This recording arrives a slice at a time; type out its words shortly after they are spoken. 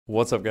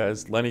What's up,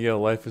 guys? Lenny Gale,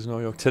 Life is No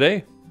Yoke.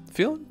 Today,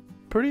 feeling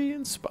pretty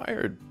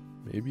inspired,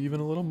 maybe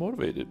even a little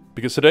motivated,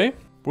 because today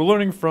we're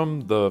learning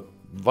from the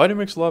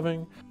Vitamix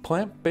loving,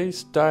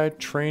 plant-based diet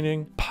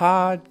training,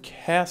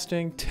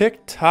 podcasting,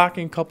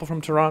 TikToking couple from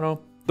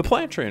Toronto, the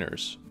plant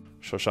trainers,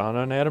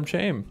 Shoshana and Adam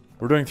Chaim.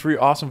 We're doing 3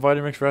 awesome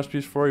Vitamix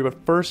recipes for you,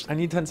 but first I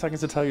need 10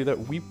 seconds to tell you that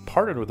we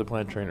partnered with the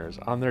plant trainers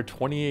on their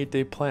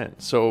 28-day plan.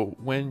 So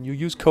when you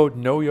use code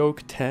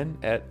NOYOKE10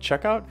 at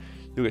checkout,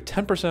 you'll get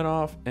 10%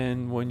 off,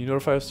 and when you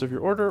notify us of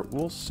your order,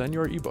 we'll send you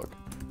our ebook.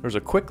 There's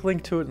a quick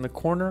link to it in the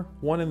corner,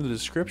 one in the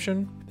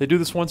description. They do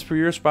this once per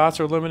year, spots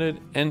are limited,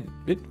 and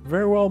it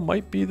very well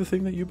might be the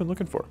thing that you've been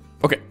looking for.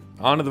 Okay,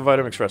 on to the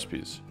Vitamix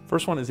recipes.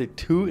 First one is a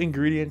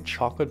 2-ingredient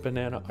chocolate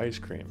banana ice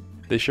cream.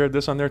 They shared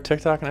this on their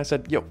TikTok, and I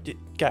said, yo,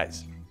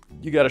 guys,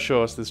 you gotta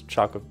show us this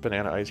chocolate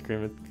banana ice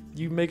cream.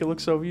 You make it look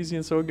so easy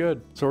and so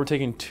good. So we're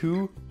taking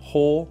 2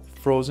 whole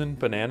frozen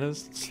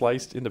bananas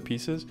sliced into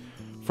pieces,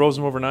 froze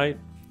them overnight,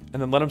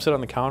 and then let them sit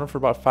on the counter for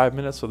about 5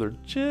 minutes so they're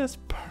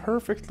just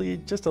perfectly,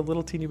 just a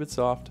little teeny bit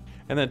soft.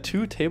 And then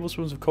 2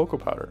 tablespoons of cocoa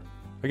powder.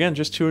 Again,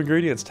 just 2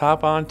 ingredients,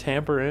 top on,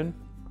 tamper in.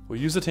 We'll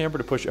use the tamper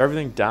to push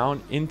everything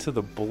down into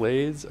the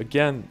blades.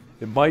 Again,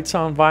 it might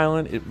sound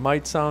violent, it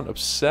might sound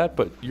upset,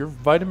 but your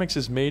Vitamix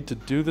is made to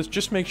do this.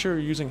 Just make sure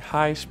you're using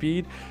high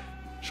speed.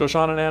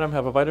 Shoshana and Adam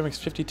have a Vitamix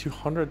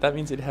 5200. That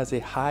means it has a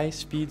high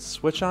speed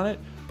switch on it,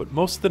 but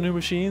most of the new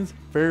machines,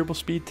 variable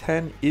speed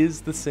 10 is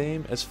the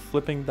same as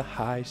flipping the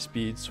high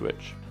speed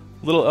switch.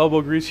 Little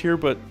elbow grease here,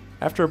 but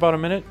after about a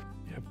minute,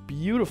 you have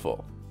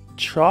beautiful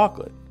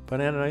chocolate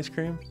banana ice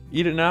cream.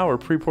 Eat it now or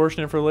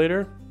pre-portion it for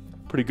later.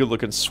 Pretty good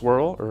looking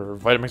swirl or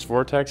Vitamix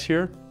Vortex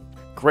here.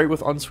 Great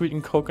with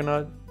unsweetened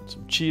coconut,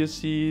 some chia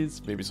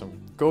seeds, maybe some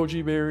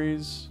goji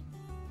berries.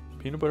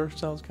 Peanut butter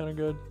sounds kind of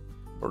good.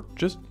 Or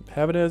just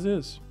have it as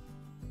is.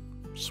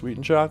 Sweet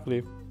and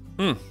chocolatey.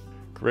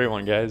 Great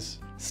one, guys.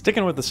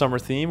 Sticking with the summer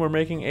theme, we're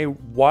making a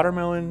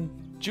watermelon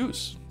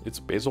juice. It's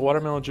basil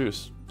watermelon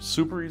juice.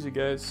 Super easy,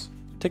 guys.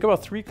 Take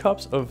about 3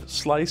 cups of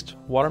sliced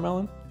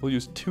watermelon. We'll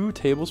use 2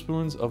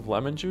 tablespoons of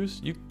lemon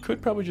juice. You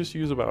could probably just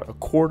use about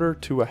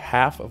 1/4 to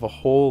 1/2 of a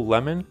whole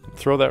lemon.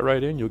 Throw that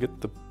right in. You'll get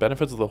the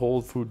benefits of the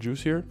whole food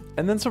juice here.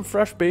 And then some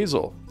fresh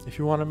basil. If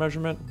you want a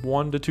measurement,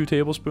 1 to 2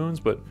 tablespoons,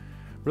 but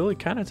really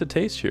kind of to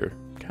taste here.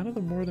 Kind of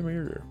the more the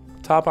merrier.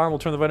 Top on, we'll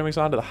turn the Vitamix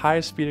on to the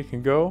highest speed it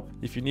can go.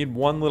 If you need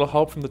one little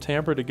help from the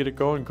tamper to get it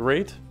going,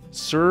 great.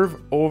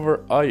 Serve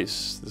over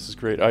ice. This is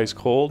great ice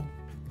cold.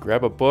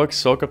 Grab a book,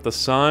 soak up the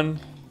sun.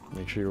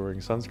 Make sure you're wearing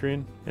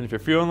sunscreen. And if you're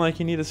feeling like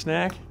you need a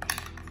snack,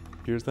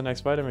 here's the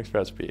next Vitamix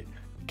recipe.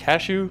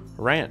 Cashew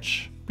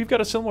ranch. We've got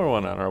a similar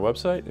one on our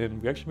website,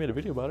 and we actually made a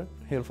video about it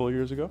a handful of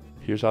years ago.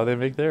 Here's how they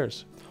make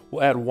theirs.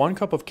 We'll add 1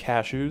 cup of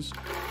cashews,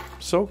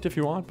 soaked if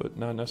you want, but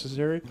not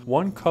necessary.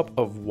 1 cup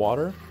of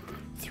water.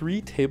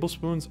 3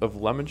 tablespoons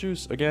of lemon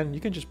juice. Again,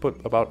 you can just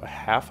put about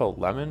 1/2 a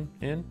lemon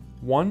in.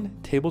 1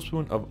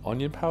 tablespoon of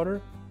onion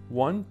powder.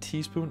 1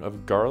 teaspoon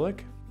of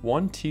garlic.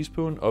 1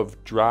 teaspoon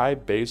of dry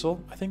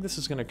basil. I think this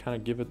is going to kind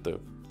of give it the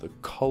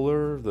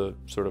color, the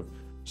sort of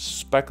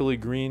speckly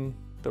green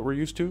that we're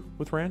used to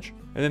with ranch.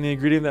 And then the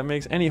ingredient that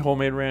makes any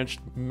homemade ranch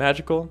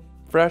magical,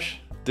 fresh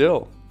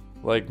dill.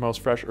 Like most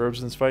fresh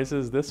herbs and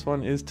spices, this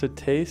one is to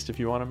taste. If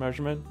you want a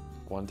measurement,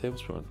 1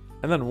 tablespoon.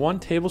 And then 1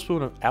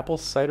 tablespoon of apple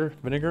cider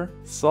vinegar,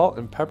 salt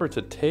and pepper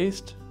to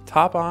taste.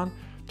 Top on,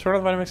 turn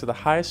on the Vitamix at the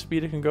highest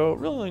speed it can go.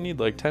 Really only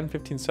need like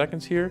 10-15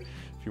 seconds here.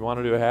 If you want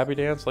to do a happy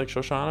dance like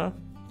Shoshana,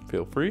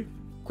 feel free.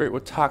 Great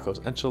with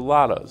tacos,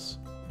 enchiladas,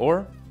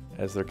 or,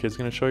 as their kid's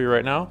gonna show you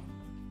right now,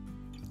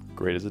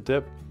 great as a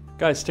dip.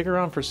 Guys, stick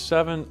around for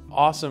 7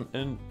 awesome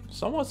and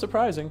somewhat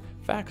surprising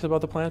facts about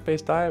the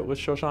plant-based diet with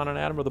Shoshana and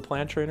Adam of the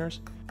Plant Trainers.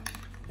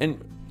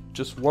 And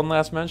just one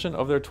last mention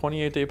of their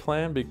 28-day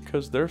plan,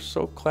 because they're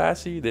so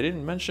classy, they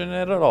didn't mention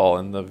it at all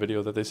in the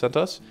video that they sent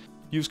us.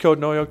 Use code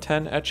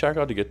NOYOKE10 at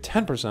checkout to get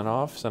 10%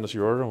 off. Send us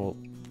your order and we'll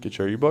get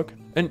your ebook.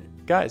 And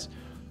guys,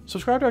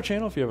 subscribe to our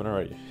channel if you haven't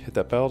already. Hit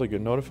that bell to get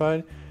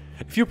notified.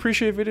 If you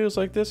appreciate videos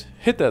like this,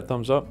 hit that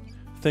thumbs up.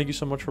 Thank you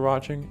so much for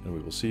watching, and we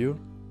will see you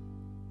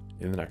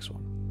in the next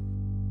one.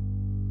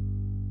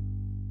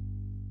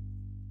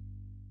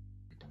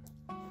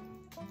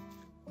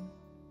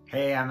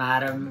 Hey, I'm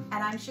Adam.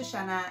 And I'm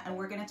Shoshana, and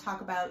we're going to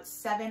talk about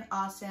 7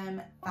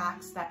 awesome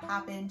facts that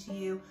happen to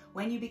you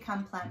when you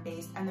become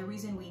plant-based. And the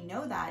reason we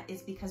know that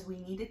is because we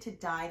needed to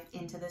dive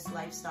into this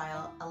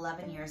lifestyle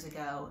 11 years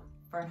ago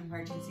for an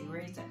emergency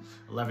reason.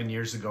 11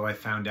 years ago, I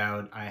found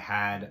out I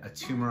had a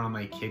tumor on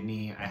my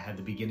kidney. I had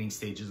the beginning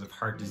stages of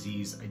heart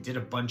disease. I did a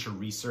bunch of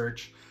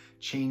research,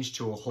 changed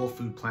to a whole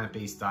food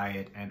plant-based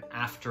diet, and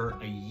after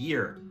a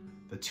year,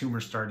 the tumor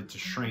started to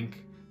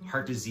shrink.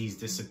 Heart disease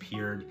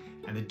disappeared,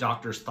 and the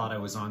doctors thought I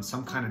was on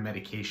some kind of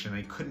medication.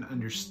 I couldn't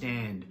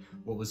understand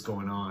what was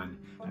going on,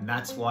 and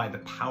that's why the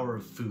power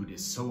of food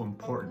is so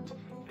important,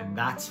 and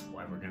that's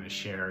why we're going to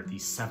share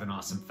these 7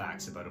 awesome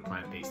facts about a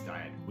plant-based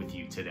diet with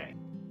you today.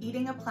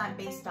 Eating a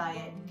plant-based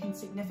diet can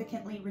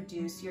significantly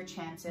reduce your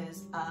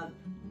chances of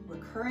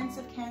recurrence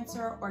of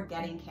cancer or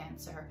getting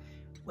cancer.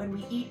 When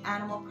we eat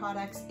animal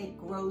products, it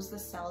grows the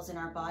cells in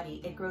our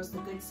body. It grows the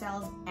good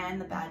cells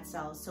and the bad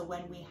cells. So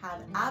when we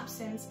have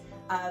absence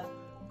of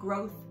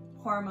growth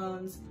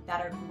hormones that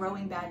are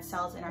growing bad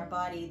cells in our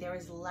body, there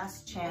is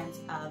less chance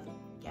of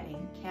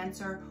getting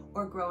cancer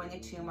or growing a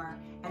tumor.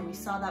 And we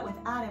saw that with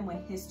Adam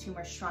when his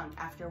tumor shrunk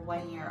after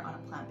 1 year on a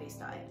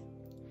plant-based diet.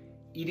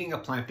 Eating a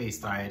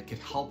plant-based diet could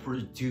help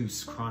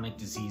reduce chronic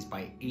disease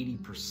by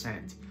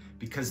 80%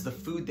 because the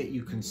food that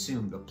you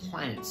consume, the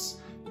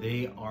plants,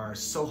 they are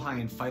so high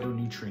in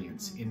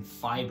phytonutrients, in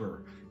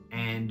fiber,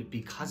 and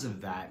because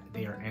of that,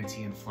 they are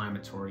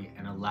anti-inflammatory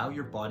and allow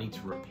your body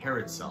to repair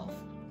itself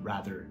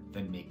rather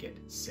than make it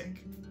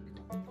sick.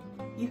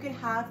 You could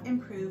have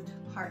improved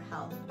heart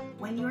health.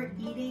 When you're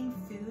eating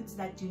foods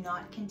that do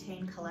not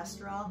contain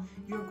cholesterol,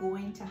 you're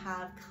going to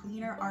have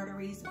cleaner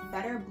arteries,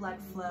 better blood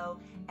flow,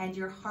 and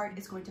your heart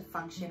is going to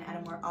function at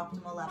a more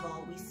optimal level.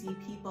 We see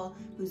people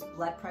whose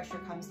blood pressure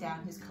comes down,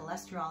 whose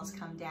cholesterols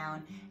come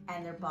down,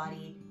 and their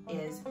body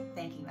is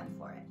thanking them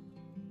for it.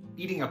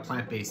 Eating a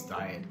plant-based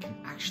diet can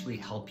actually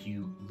help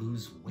you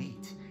lose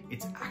weight.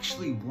 It's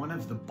actually one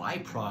of the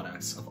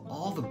byproducts of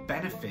all the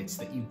benefits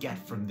that you get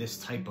from this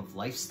type of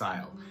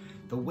lifestyle.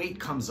 The weight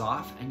comes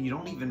off and you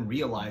don't even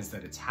realize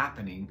that it's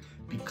happening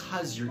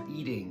because you're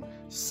eating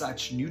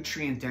such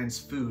nutrient-dense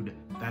food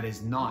that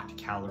is not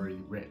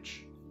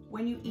calorie-rich.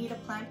 When you eat a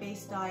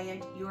plant-based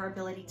diet, your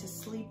ability to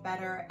sleep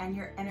better and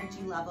your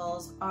energy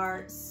levels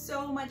are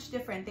so much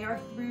different. They are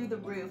through the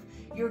roof.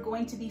 You're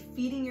going to be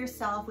feeding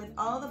yourself with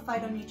all the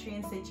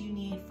phytonutrients that you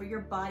need for your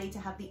body to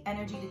have the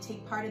energy to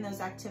take part in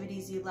those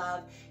activities you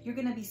love. You're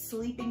going to be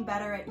sleeping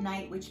better at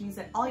night, which means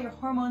that all your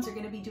hormones are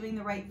going to be doing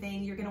the right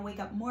thing. You're going to wake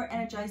up more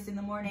energized in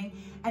the morning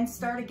and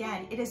start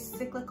again. It is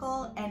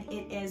cyclical and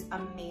it is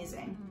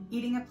amazing.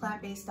 Eating a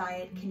plant-based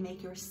diet can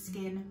make your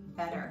skin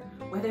better,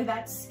 whether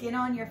that's skin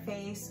on your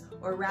face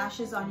or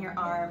rashes on your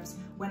arms.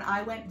 When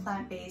I went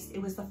plant-based,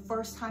 it was the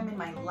first time in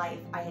my life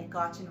I had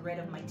gotten rid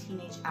of my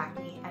teenage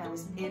acne, and I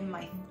was in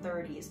my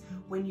 30s.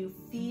 When you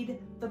feed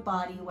the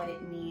body what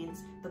it needs,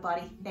 the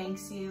body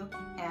thanks you,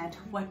 and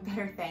what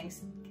better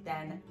thanks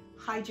than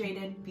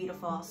hydrated,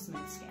 beautiful,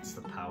 smooth skin. It's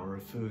the power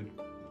of food.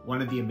 One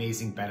of the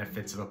amazing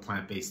benefits of a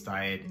plant-based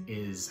diet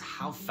is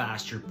how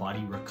fast your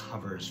body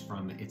recovers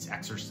from its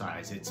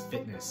exercise, its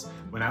fitness.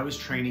 When I was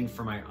training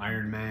for my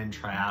Ironman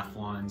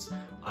triathlons,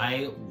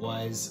 I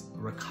was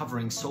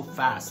recovering so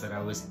fast that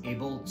I was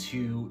able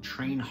to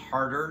train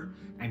harder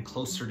and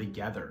closer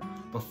together.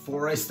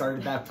 Before I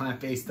started that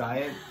plant-based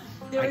diet,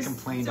 I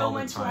complained all the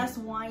time. There was so much less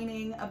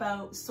whining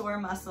about sore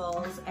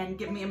muscles and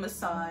give me a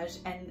massage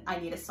and I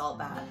need a salt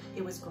bath.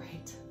 It was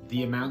great.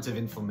 The amount of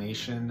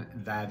inflammation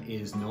that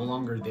is no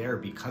longer there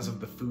because of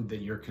the food that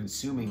you're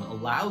consuming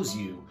allows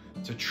you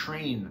to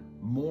train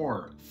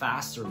more,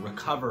 faster,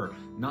 recover,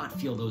 not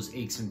feel those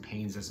aches and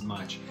pains as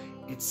much.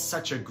 It's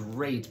such a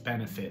great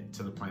benefit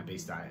to the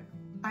plant-based diet.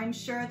 I'm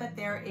sure that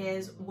there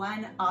is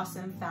one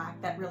awesome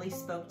fact that really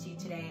spoke to you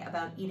today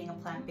about eating a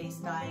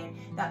plant-based diet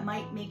that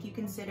might make you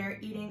consider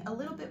eating a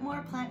little bit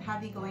more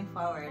plant-heavy going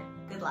forward.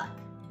 Good luck.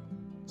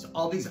 So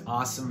all these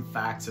awesome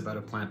facts about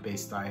a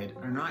plant-based diet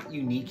are not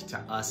unique to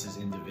us as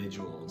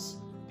individuals.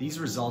 These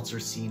results are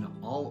seen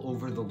all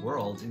over the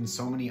world in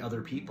so many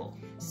other people.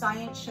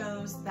 Science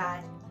shows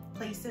that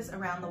places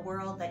around the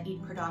world that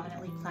eat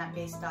predominantly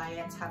plant-based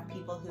diets have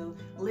people who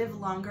live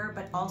longer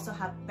but also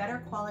have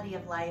better quality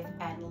of life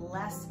and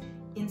less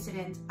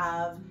incident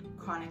of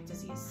chronic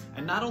disease.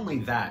 And not only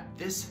that,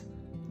 this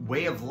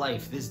way of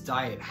life, this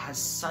diet has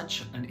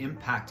such an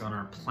impact on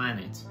our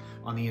planet,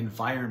 on the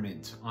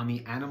environment, on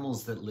the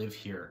animals that live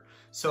here.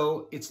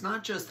 So it's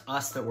not just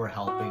us that we're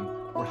helping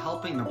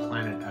the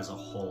planet as a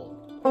whole.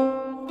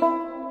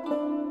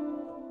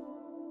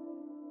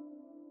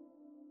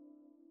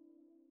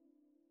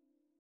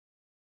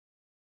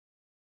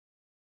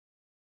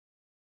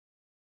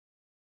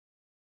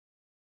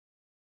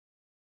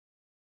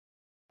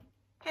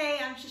 Hey,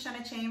 I'm Shoshana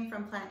and Chaim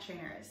from Plant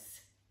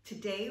Trainers.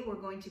 Today we're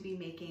going to be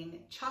making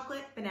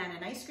chocolate banana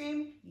and ice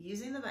cream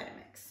using the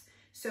Vitamix.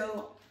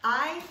 So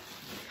I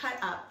cut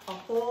up a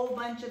whole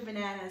bunch of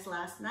bananas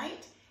last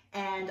night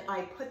and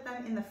I put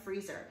them in the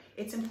freezer.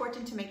 It's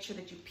important to make sure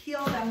that you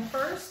peel them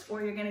first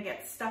or you're gonna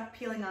get stuck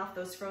peeling off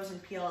those frozen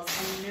peels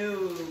and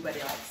nobody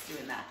likes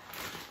doing that.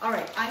 All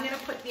right, I'm gonna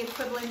put the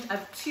equivalent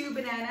of 2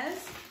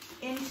 bananas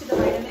into the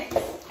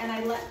Vitamix and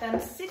I let them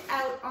sit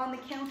out on the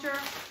counter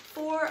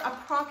for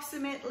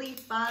approximately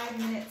 5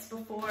 minutes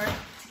before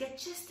to get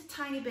just a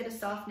tiny bit of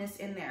softness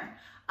in there.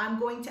 I'm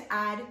going to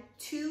add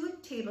 2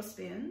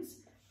 tablespoons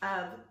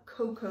of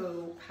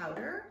cocoa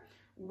powder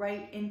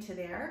right into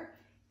there.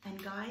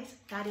 And guys,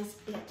 that is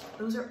it.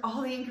 Those are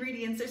all the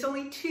ingredients. There's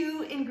only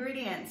 2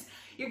 ingredients.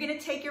 You're gonna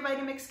take your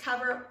Vitamix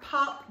cover,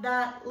 pop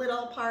that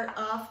little part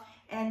off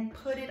and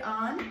put it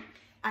on.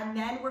 And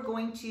then we're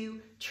going to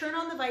turn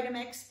on the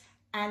Vitamix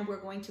and we're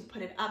going to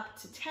put it up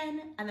to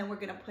 10 and then we're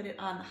gonna put it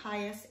on the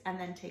highest and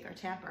then take our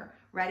tamper.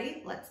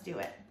 Ready? Let's do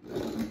it.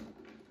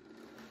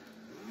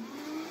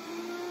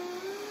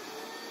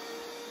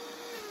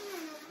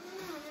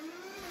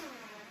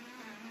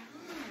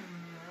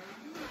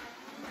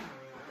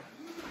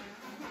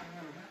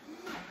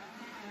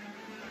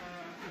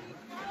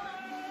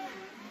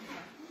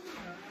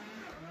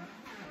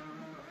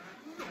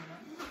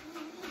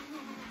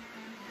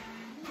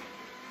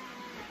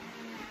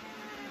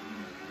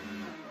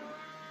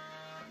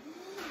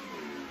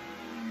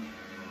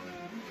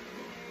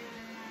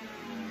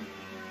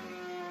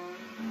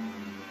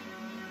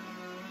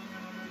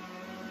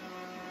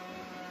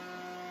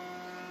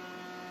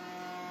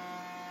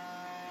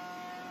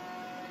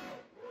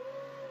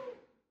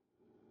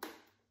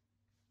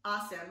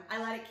 Awesome. I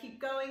let it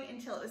keep going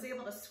until it was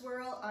able to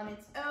swirl on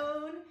its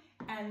own.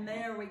 And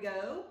there we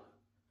go.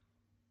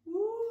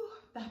 Woo,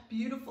 that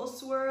beautiful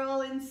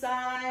swirl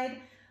inside.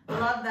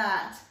 Love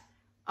that.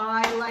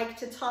 I like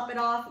to top it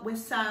off with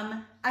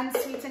some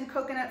unsweetened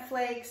coconut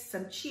flakes,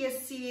 some chia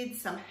seeds,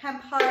 some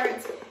hemp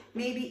hearts,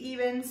 maybe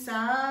even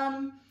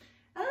some,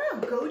 I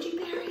don't know, goji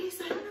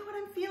berries. I don't know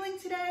what I'm feeling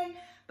today,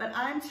 but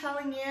I'm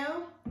telling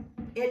you,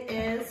 it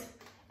is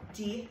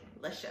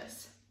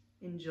delicious.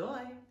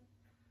 Enjoy.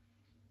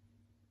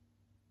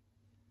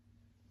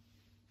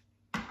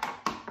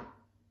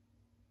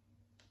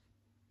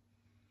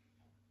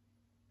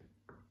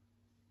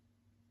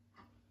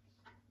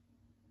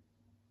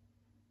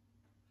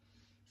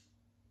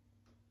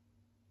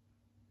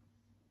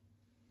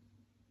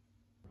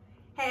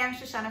 Hey, I'm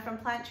Shoshana from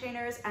Plant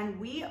Trainers, and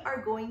we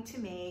are going to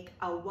make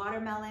a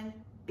watermelon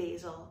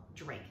basil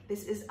drink.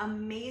 This is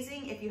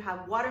amazing if you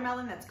have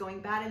watermelon that's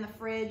going bad in the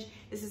fridge.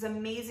 This is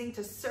amazing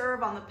to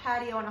serve on the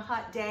patio on a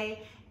hot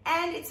day,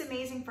 and it's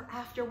amazing for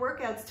after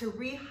workouts to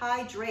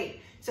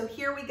rehydrate. So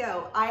here we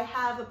go. I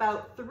have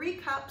about 3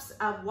 cups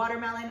of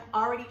watermelon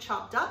already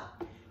chopped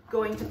up.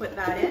 Going to put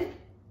that in.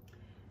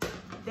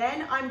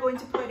 Then I'm going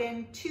to put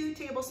in 2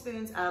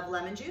 tablespoons of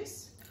lemon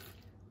juice,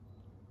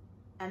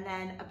 and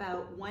then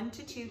about 1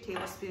 to 2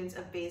 tablespoons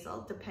of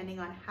basil, depending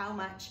on how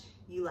much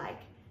you like.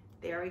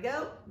 There we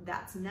go,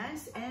 that's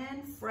nice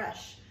and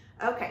fresh.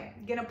 Okay,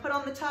 I'm gonna put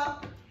on the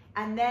top,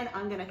 and then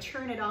I'm gonna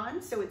turn it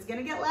on, so it's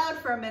gonna get loud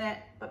for a minute,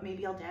 but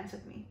maybe you'll dance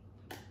with me.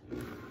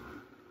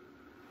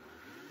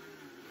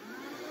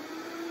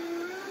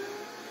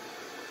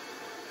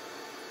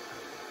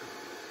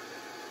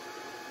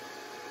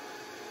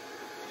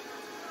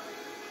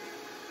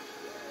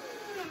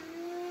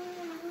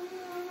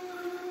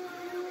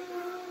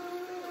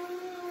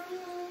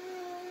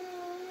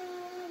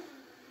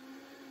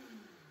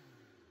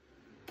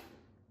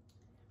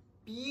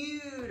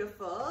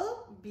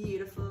 Beautiful,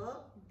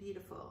 beautiful,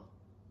 beautiful.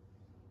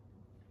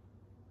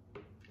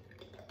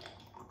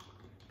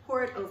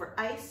 Pour it over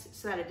ice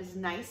so that it is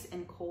nice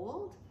and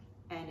cold,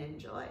 and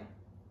enjoy.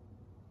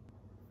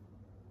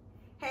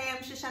 Hey,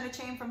 I'm Shoshana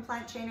Chaim from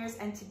Plant Trainers,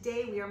 and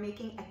today we are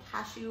making a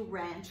cashew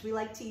ranch. We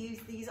like to use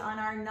these on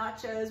our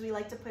nachos. We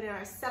like to put it in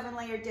our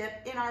 7-layer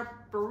dip, in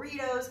our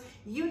burritos,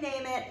 you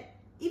name it,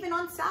 even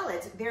on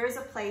salads. There is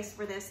a place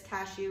for this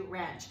cashew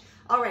ranch.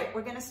 All right,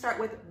 we're gonna start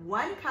with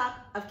 1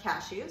 cup of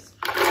cashews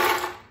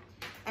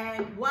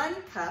and 1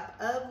 cup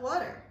of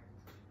water.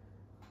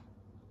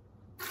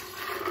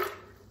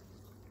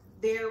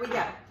 There we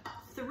go.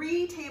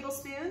 3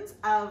 tablespoons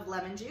of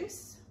lemon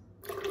juice.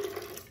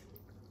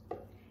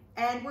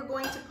 And we're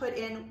going to put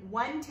in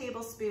 1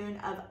 tablespoon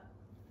of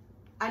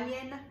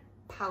onion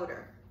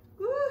powder.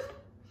 Woo.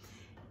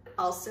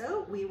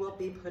 Also, we will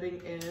be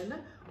putting in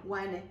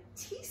 1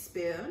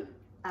 teaspoon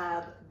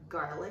of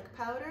garlic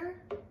powder.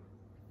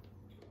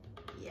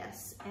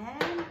 Yes,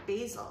 and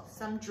basil,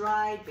 some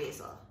dried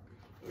basil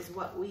is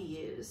what we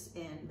use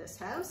in this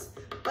house,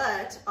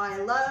 but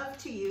I love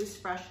to use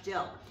fresh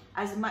dill.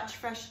 As much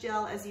fresh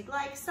dill as you'd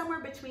like, somewhere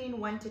between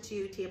 1 to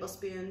 2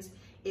 tablespoons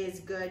is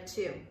good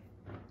too.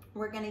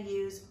 We're gonna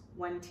use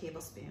 1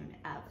 tablespoon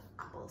of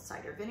apple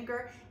cider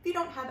vinegar. If you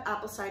don't have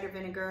apple cider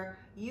vinegar,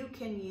 you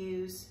can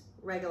use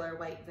regular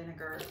white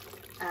vinegar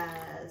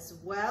as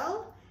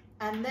well.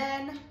 And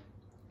then,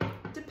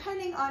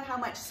 depending on how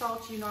much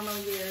salt you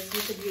normally use,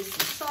 you could use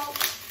some salt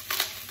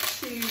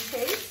to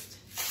taste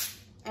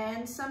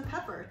and some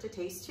pepper to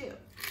taste too.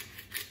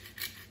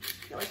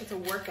 I feel like it's a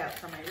workout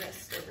for my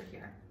wrist over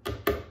here.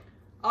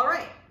 All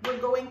right, we're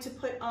going to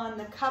put on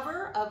the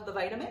cover of the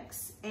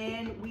Vitamix,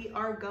 and we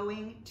are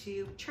going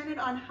to turn it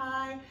on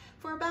high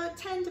for about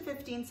 10 to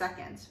 15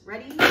 seconds.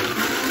 Ready?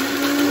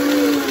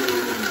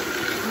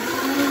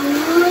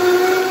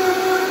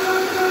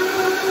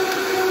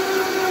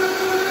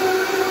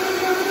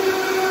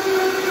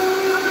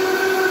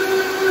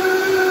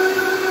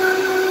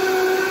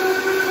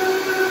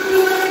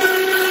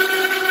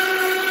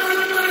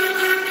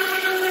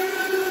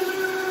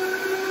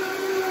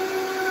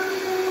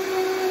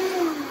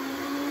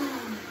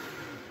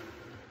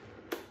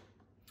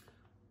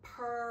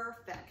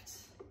 Perfect.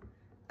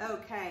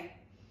 Okay.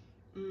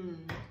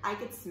 I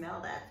could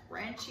smell that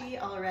crunchy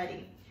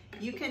already.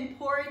 You can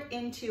pour it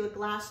into a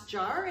glass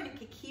jar, and it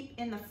can keep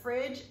in the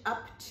fridge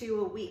up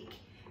to a week.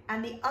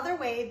 And the other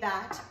way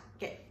that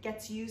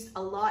gets used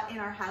a lot in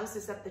our house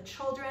is that the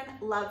children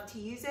love to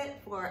use it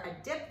for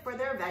a dip for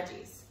their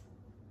veggies.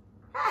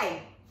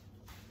 Hey,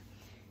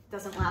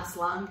 doesn't last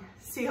long.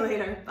 See you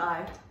later.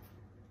 Bye.